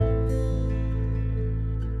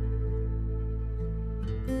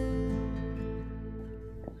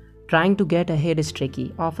Trying to get ahead is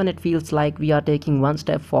tricky. Often it feels like we are taking one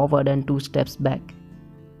step forward and two steps back.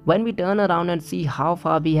 When we turn around and see how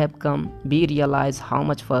far we have come, we realize how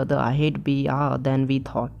much further ahead we are than we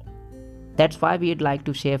thought. That's why we'd like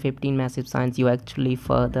to share 15 massive signs you're actually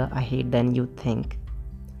further ahead than you think.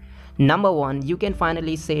 Number 1, you can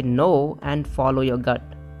finally say no and follow your gut.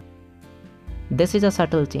 This is a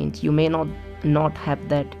subtle change. You may not have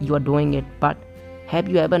that you are doing it, but have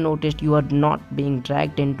you ever noticed you are not being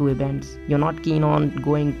dragged into events you're not keen on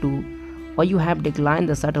going to, or you have declined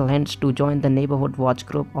the subtle hints to join the neighborhood watch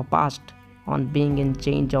group, or passed on being in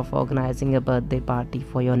charge of organizing a birthday party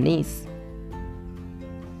for your niece?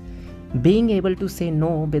 Being able to say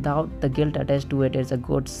no without the guilt attached to it is a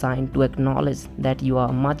good sign to acknowledge that you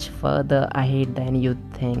are much further ahead than you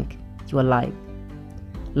think you are alive.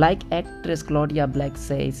 Like actress Claudia Black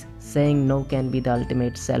says, saying no can be the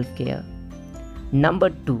ultimate self-care. Number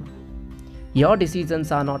 2, your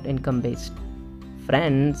decisions are not income-based.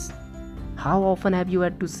 Friends, how often have you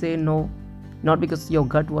had to say no, not because your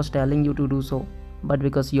gut was telling you to do so, but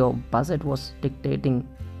because your budget was dictating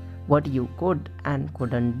what you could and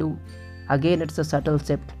couldn't do? Again, it's a subtle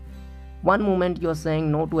shift. One moment you're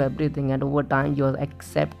saying no to everything, and over time you're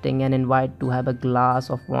accepting an invite to have a glass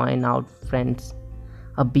of wine out with friends,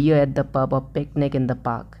 a beer at the pub, or picnic in the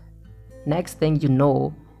park. Next thing you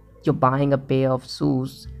know, you're buying a pair of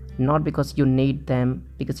shoes, not because you need them,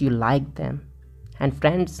 because you like them. And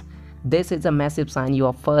friends, this is a massive sign you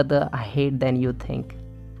are further ahead than you think.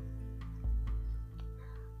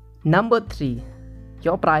 Number 3,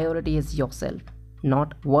 your priority is yourself,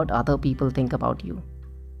 not what other people think about you.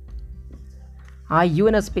 Are you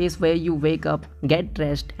in a space where you wake up, get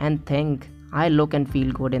dressed, and think, I look and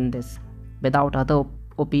feel good in this, without other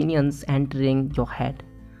opinions entering your head?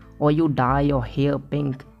 Or you dye your hair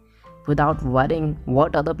pink without worrying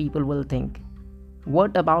what other people will think?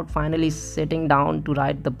 What about finally sitting down to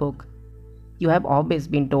write the book you have always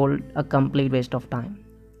been told a complete waste of time?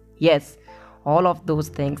 Yes, all of those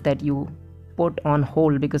things that you put on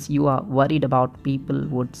hold because you are worried about people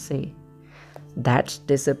would say. That's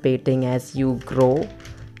dissipating as you grow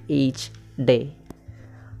each day.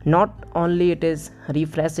 Not only it is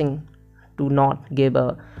refreshing to not give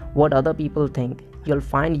a what other people think, you'll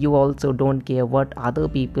find you also don't care what other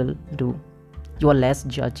people do. You are less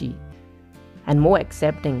judgy and more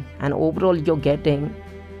accepting, and overall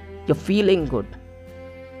you're feeling good.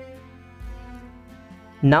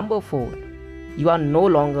 Number 4, you are no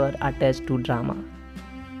longer attached to drama.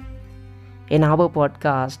 In our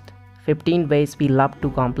podcast, 15 Ways We Love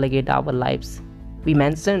to Complicate Our Lives, we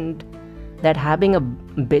mentioned that having a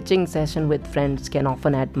bitching session with friends can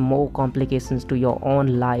often add more complications to your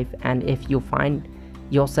own life. And if you find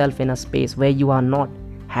yourself in a space where you are not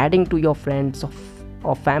heading to your friends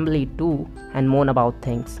or family too and moan about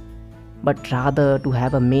things, but rather to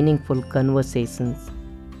have a meaningful conversations,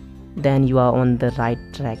 then you are on the right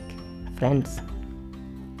track, friends.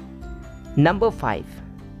 Number 5,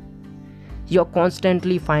 you're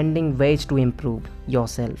constantly finding ways to improve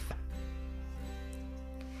yourself.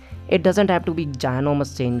 It doesn't have to be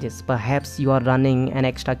ginormous changes. Perhaps you are running an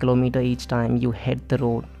extra kilometer each time you hit the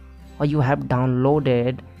road, or you have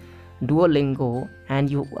downloaded Duolingo and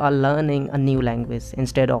you are learning a new language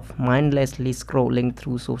instead of mindlessly scrolling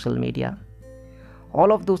through social media.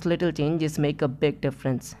 All of those little changes make a big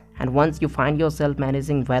difference, and once you find yourself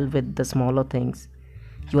managing well with the smaller things,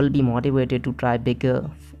 you will be motivated to try bigger,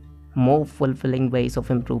 more fulfilling ways of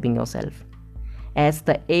improving yourself. As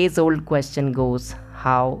the age-old question goes,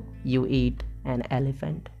 how you eat an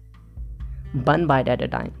elephant, one bite at a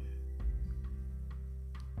time.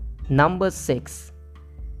 Number 6,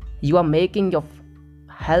 you are making your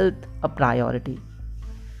health a priority.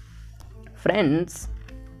 Friends,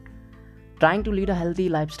 trying to lead a healthy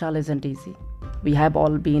lifestyle isn't easy. We have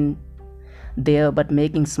all been there, but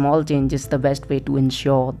making small changes is the best way to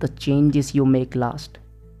ensure the changes you make last.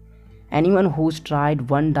 Anyone who's tried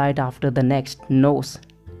one diet after the next knows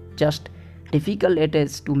just difficult it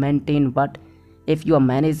is to maintain, but if you are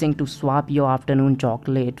managing to swap your afternoon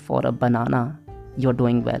chocolate for a banana, you're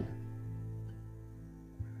doing well.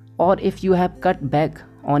 Or if you have cut back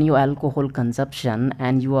on your alcohol consumption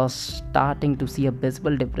and you are starting to see a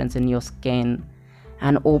visible difference in your skin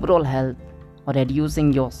and overall health, or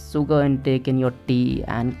reducing your sugar intake in your tea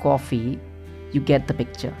and coffee, you get the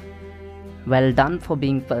picture. Well done for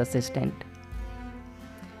being persistent.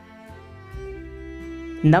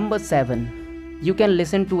 Number 7, you can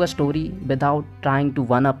listen to a story without trying to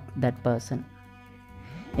one-up that person.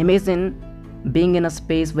 Imagine being in a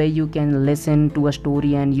space where you can listen to a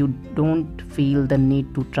story and you don't feel the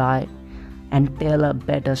need to try and tell a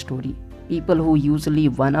better story. People who usually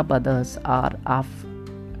one up others are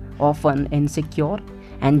often insecure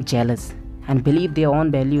and jealous and believe their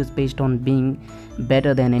own values based on being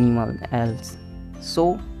better than anyone else.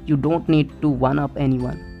 So, you don't need to one up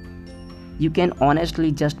anyone. You can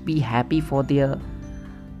honestly just be happy for their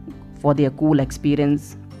cool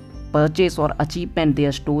experience, purchase or achievement.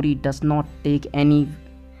 Their story does not take any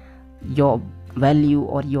your value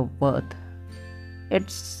or your worth.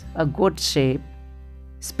 It's a good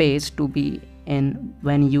space to be in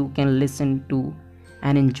when you can listen to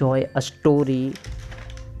and enjoy a story.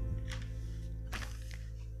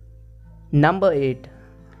 Number 8,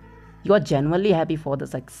 you are genuinely happy for the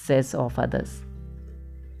success of others.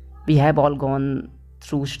 We have all gone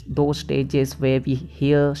through those stages where we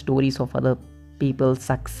hear stories of other people's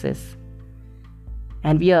success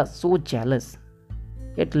and we are so jealous.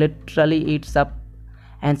 It literally eats up,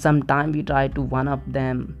 and sometimes we try to one up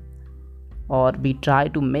them or we try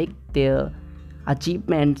to make their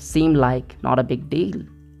achievement seem like not a big deal.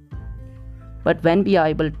 But when we are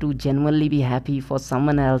able to genuinely be happy for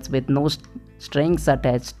someone else with no strings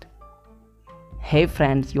attached, hey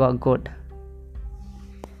friends, you are good.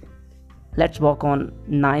 Let's walk on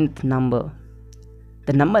ninth number.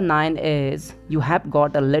 The number 9 is you have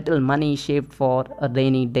got a little money saved for a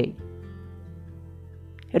rainy day.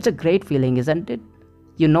 It's a great feeling, isn't it?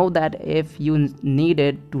 You know that if you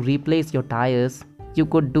needed to replace your tires, you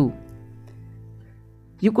could do.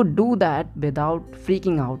 You could do that without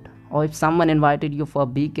freaking out. Or if someone invited you for a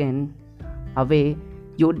weekend away,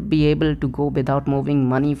 you'd be able to go without moving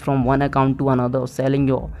money from one account to another or selling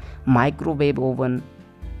your microwave oven.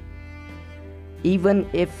 Even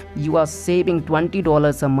if you are saving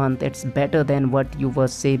 $20 a month, it's better than what you were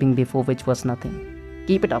saving before, which was nothing.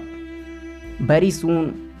 Keep it up. Very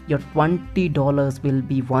soon, your $20 will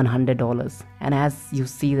be $100, and as you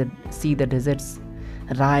see the digits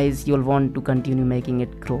rise, you'll want to continue making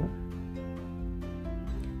it grow.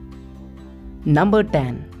 Number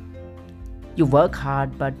 10, you work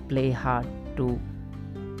hard but play hard too.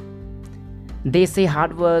 They say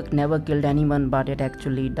hard work never killed anyone, but it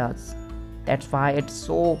actually does. That's why it's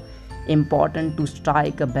so important to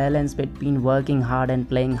strike a balance between working hard and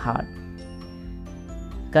playing hard.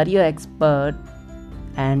 Career expert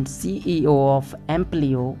and CEO of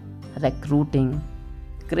Empleo Recruiting,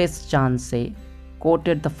 Chris Chansey,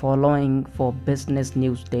 quoted the following for Business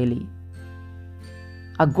News Daily.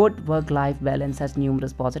 A good work-life balance has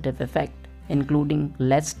numerous positive effects, including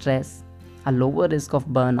less stress, a lower risk of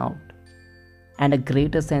burnout, and a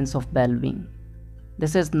greater sense of well-being.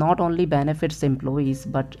 This is not only benefits employees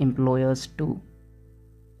but employers too.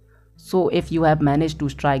 So if you have managed to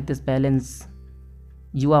strike this balance,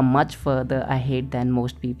 you are much further ahead than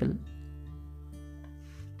most people.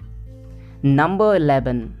 Number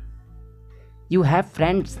 11, you have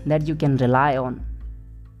friends that you can rely on.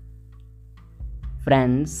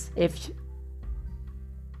 If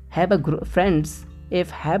have a group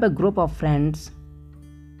of friends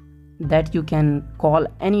that you can call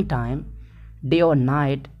anytime, day or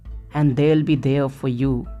night, and they'll be there for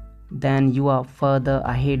you, then you are further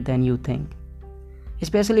ahead than you think.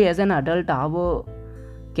 Especially as an adult, our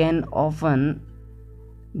can often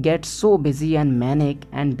get so busy and manic,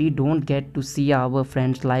 and we don't get to see our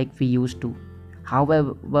friends like we used to.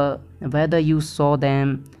 However, whether you saw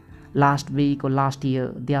them last week or last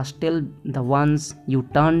year, they are still the ones you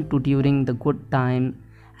turn to during the good time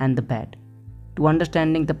and the bad. To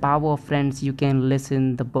understanding the power of friends, you can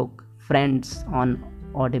listen the book Friends on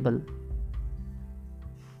Audible.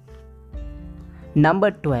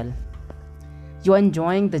 Number 12, you are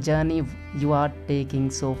enjoying the journey you are taking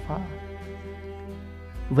so far.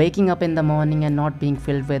 Waking up in the morning and not being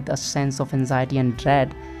filled with a sense of anxiety and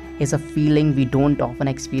dread is a feeling we don't often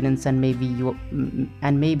experience, and maybe you're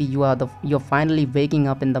finally waking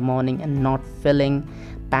up in the morning and not feeling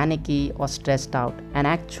panicky or stressed out, and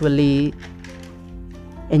actually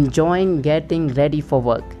enjoying getting ready for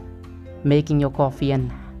work, making your coffee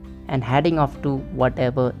and heading off to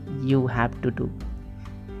whatever you have to do.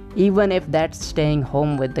 Even if that's staying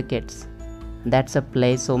home with the kids. That's a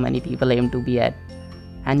place so many people aim to be at,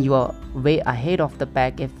 and you are way ahead of the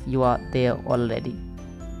pack if you are there already.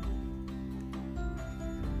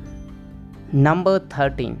 Number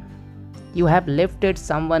 13, you have lifted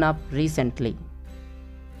someone up recently.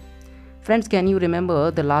 Friends, can you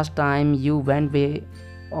remember the last time you went way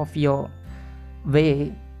of your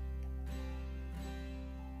way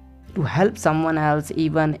to help someone else,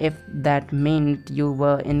 even if that meant you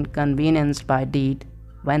were inconvenienced by deed?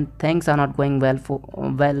 When things are not going well for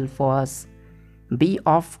us, we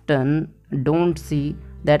often don't see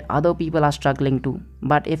that other people are struggling too.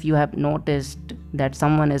 But if you have noticed that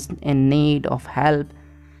someone is in need of help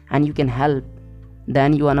and you can help,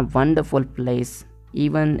 then you are in a wonderful place.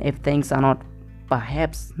 Even if things are not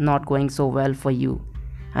perhaps not going so well for you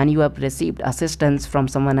and you have received assistance from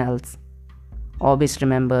someone else, always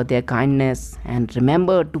remember their kindness and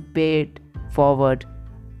remember to pay it forward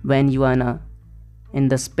when you are in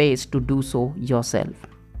the space to do so yourself.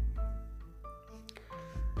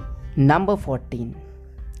 Number 14,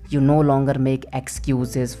 you no longer make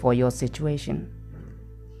excuses for your situation.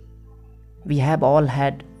 We have all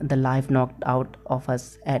had the life knocked out of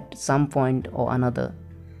us at some point or another.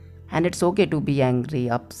 And it's okay to be angry,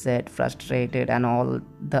 upset, frustrated, and all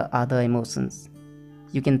the other emotions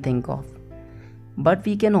you can think of. But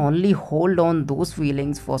we can only hold on those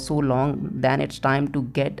feelings for so long, then it's time to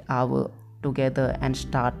get our together and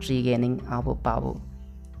start regaining our power.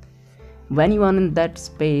 When you are in that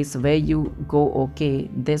space where you go, okay,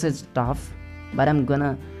 this is tough, but I'm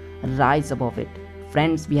gonna rise above it.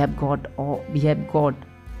 Friends, we have got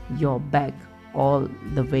your back all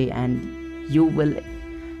the way, and you will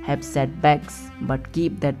have setbacks, but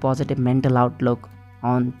keep that positive mental outlook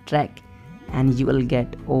on track and you will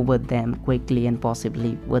get over them quickly and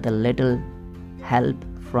possibly with a little help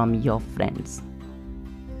from your friends.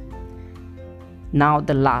 Now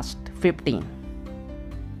the last 15.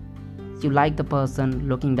 You like the person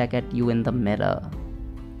looking back at you in the mirror.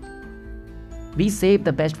 We save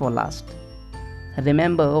the best for last.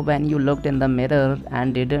 Remember when you looked in the mirror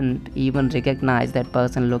and didn't even recognize that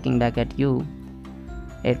person looking back at you?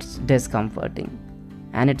 It's discomforting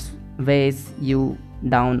and it weighs you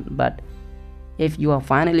down, but if you are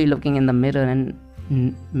finally looking in the mirror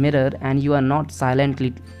and you are not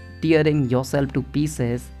silently tearing yourself to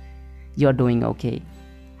pieces, you are doing okay.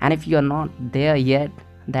 And if you are not there yet,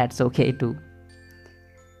 that's okay too.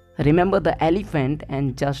 Remember the elephant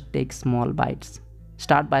and just take small bites.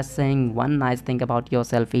 Start by saying one nice thing about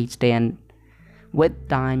yourself each day, and with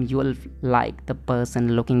time you will like the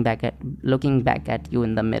person looking back at you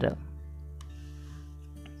in the mirror.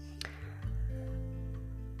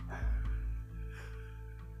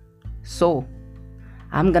 So,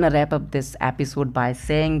 I'm gonna wrap up this episode by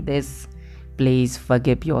saying this: please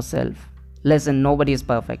forgive yourself. Listen, nobody is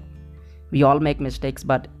perfect. We all make mistakes,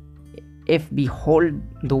 but if we hold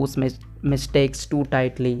those mistakes too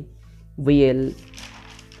tightly, we'll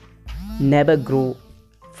never grow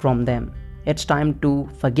from them. It's time to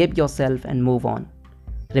forgive yourself and move on.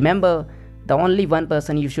 Remember, the only one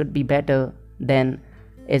person you should be better than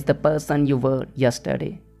is the person you were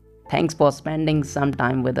yesterday. Thanks for spending some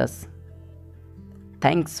time with us.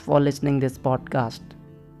 Thanks for listening this podcast.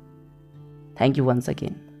 Thank you once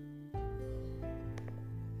again.